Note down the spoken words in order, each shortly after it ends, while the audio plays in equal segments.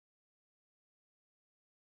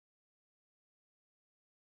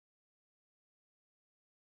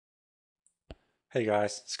Hey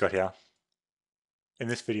guys, Scott here. In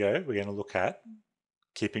this video, we're going to look at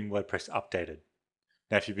keeping WordPress updated.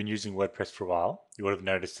 Now, if you've been using WordPress for a while, you would have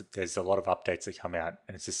noticed that there's a lot of updates that come out,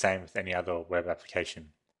 and it's the same with any other web application.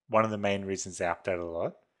 One of the main reasons they update a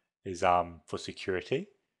lot is for security,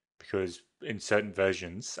 because in certain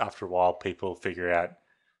versions, after a while, people figure out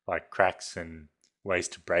like cracks and ways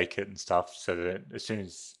to break it and stuff, so that as soon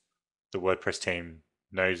as the WordPress team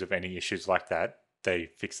knows of any issues like that, they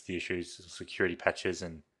fix the issues, security patches,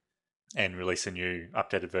 and release a new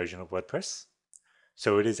updated version of WordPress.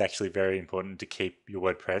 So it is actually very important to keep your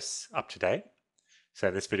WordPress up to date. So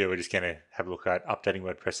in this video, we're just going to have a look at updating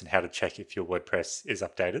WordPress and how to check if your WordPress is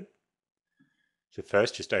updated. So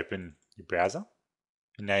first, just open your browser.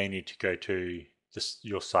 And now you need to go to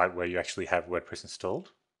your site where you actually have WordPress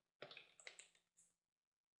installed.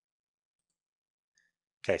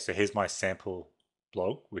 Okay, so here's my sample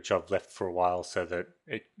blog, which I've left for a while so that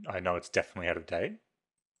I know it's definitely out of date.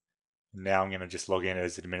 Now I'm going to just log in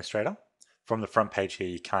as administrator. From the front page here,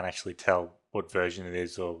 you can't actually tell what version it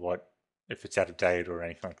is or if it's out of date or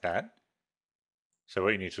anything like that. So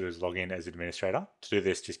what you need to do is log in as administrator. To do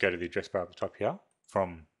this, just go to the address bar at the top here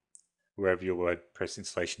from wherever your WordPress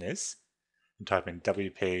installation is and type in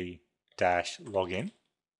wp-login,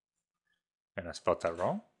 and I spelled that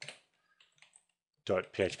wrong,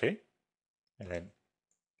 .php, and then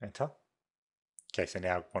enter. Okay, so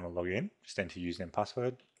now I want to log in, just enter username and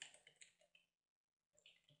password.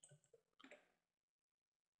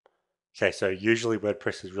 Okay, so usually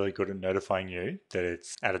WordPress is really good at notifying you that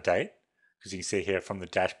it's out of date, because you can see here from the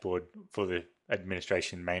dashboard for the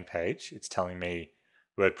administration main page, it's telling me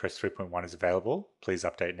WordPress 3.1 is available. Please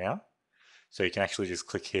update now. So you can actually just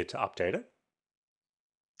click here to update it.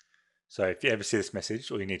 So if you ever see this message,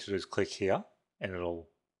 all you need to do is click here and it'll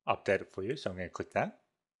update it for you. So I'm going to click that.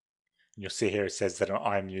 And you'll see here it says that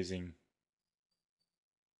I'm just going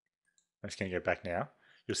to go back now.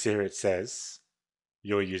 You'll see here it says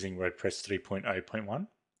you're using WordPress 3.0.1,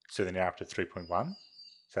 so they're now up to 3.1.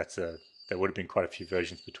 So there would have been quite a few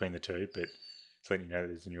versions between the two, but it's letting you know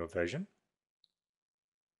there's a newer version.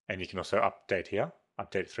 And you can also update here,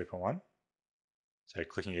 update 3.1. So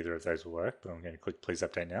clicking either of those will work, but I'm going to click please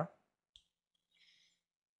update now.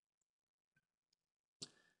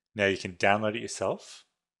 Now you can download it yourself,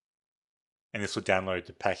 and this will download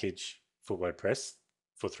the package for WordPress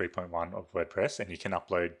for 3.1 of WordPress, and you can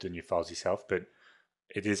upload the new files yourself, but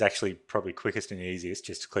it is actually probably quickest and easiest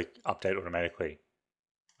just to click update automatically.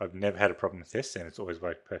 I've never had a problem with this, and it's always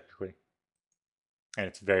worked perfectly. And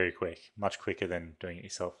it's very quick, much quicker than doing it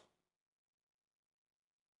yourself.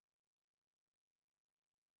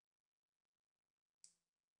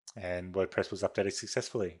 And WordPress was updated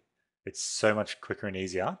successfully. It's so much quicker and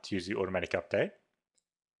easier to use the automatic update.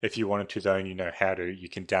 If you wanted to though, and you know how to, you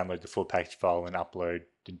can download the full package file and upload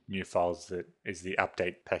the new files that is the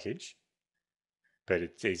update package. But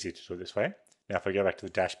it's easier to do it this way. Now if I go back to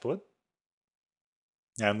the dashboard,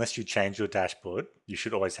 now unless you change your dashboard, you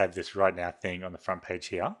should always have this right now thing on the front page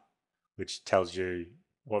here, which tells you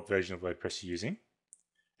what version of WordPress you're using.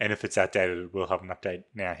 And if it's outdated, it will have an update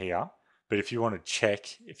now here. But if you want to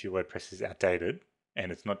check if your WordPress is outdated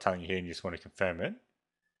and it's not telling you here and you just want to confirm it,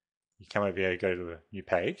 you come over here, go to a new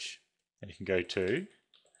page, and you can go to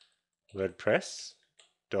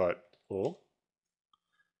WordPress.org.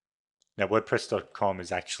 Now, WordPress.com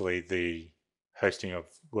is actually the hosting of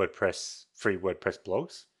WordPress, free WordPress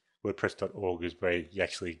blogs. WordPress.org is where you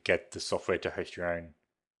actually get the software to host your own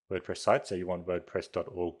WordPress site. So you want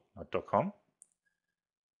WordPress.org, not .com.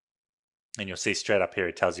 And you'll see straight up here,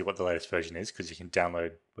 it tells you what the latest version is because you can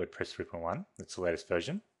download WordPress 3.1. That's the latest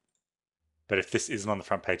version. But if this isn't on the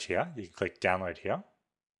front page here, you can click download here.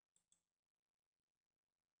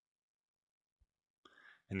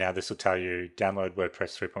 And now this will tell you download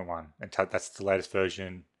WordPress 3.1. And that's the latest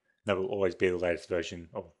version. That will always be the latest version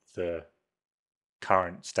of the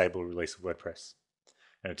current stable release of WordPress.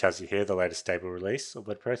 And it tells you here the latest stable release of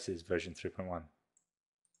WordPress is version 3.1.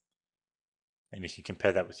 And you can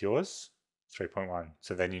compare that with yours, 3.1.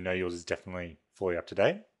 So then you know yours is definitely fully up to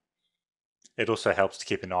date. It also helps to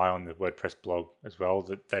keep an eye on the WordPress blog as well,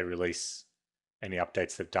 that they release any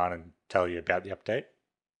updates they've done and tell you about the update.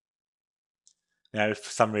 Now, if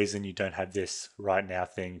for some reason you don't have this right now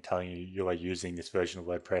thing telling you you are using this version of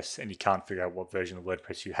WordPress and you can't figure out what version of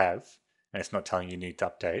WordPress you have, and it's not telling you need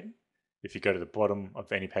to update, if you go to the bottom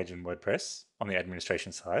of any page in WordPress on the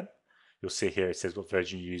administration side, you'll see here it says what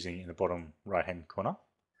version you're using in the bottom right-hand corner.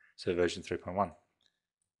 So version 3.1.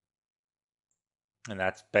 And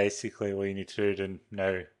that's basically all you need to do to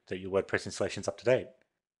know that your WordPress installation is up to date.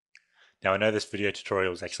 Now, I know this video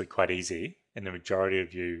tutorial is actually quite easy, and the majority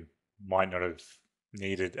of you might not have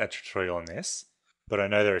needed a tutorial on this, but I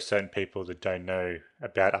know there are certain people that don't know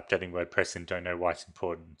about updating WordPress and don't know why it's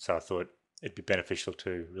important. So I thought it'd be beneficial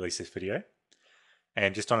to release this video.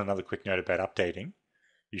 And just on another quick note about updating,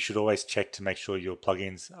 you should always check to make sure your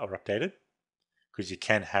plugins are updated, because you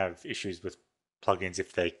can have issues with plugins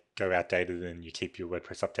if they go outdated and you keep your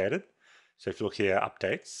WordPress updated. So if you look here,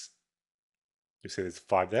 updates, you'll see there's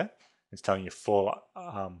 5 there. It's telling you 4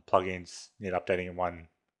 plugins need updating in one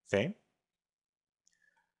theme.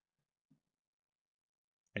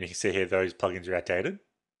 And you can see here those plugins are outdated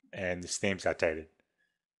and this theme's outdated.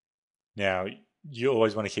 Now, you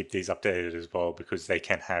always want to keep these updated as well because they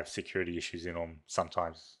can have security issues in them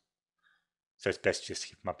sometimes. So it's best just to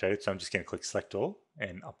keep them updated. So I'm just going to click select all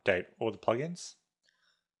and update all the plugins.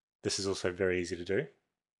 This is also very easy to do.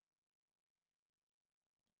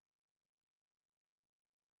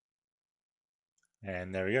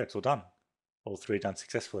 And there we go, it's all done. All 3 done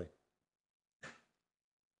successfully.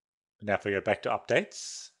 But now if we go back to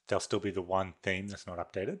updates, there'll still be the one theme that's not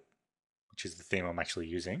updated, which is the theme I'm actually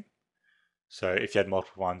using. So if you had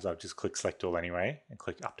multiple ones, I'll just click select all anyway and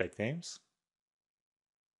click update themes.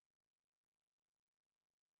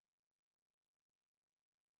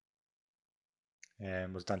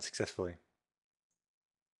 And was done successfully.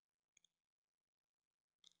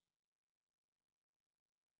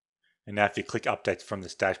 And now if you click updates from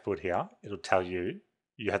this dashboard here, it'll tell you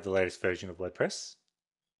you have the latest version of WordPress.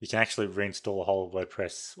 You can actually reinstall a whole of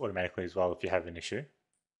WordPress automatically as well if you have an issue.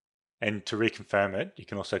 And to reconfirm it, you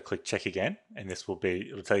can also click check again, and this will be,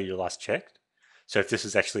 it'll tell you your last checked. So if this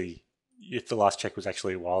is actually, if the last check was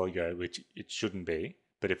actually a while ago, which it shouldn't be,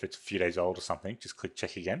 but if it's a few days old or something, just click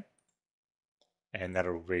check again. And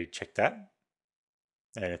that'll recheck that.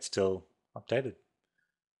 And it's still updated.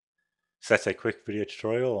 So that's a quick video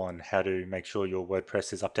tutorial on how to make sure your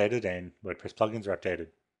WordPress is updated and WordPress plugins are updated.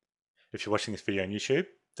 If you're watching this video on YouTube,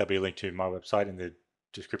 there'll be a link to my website in the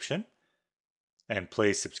description. And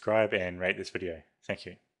please subscribe and rate this video. Thank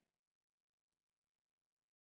you.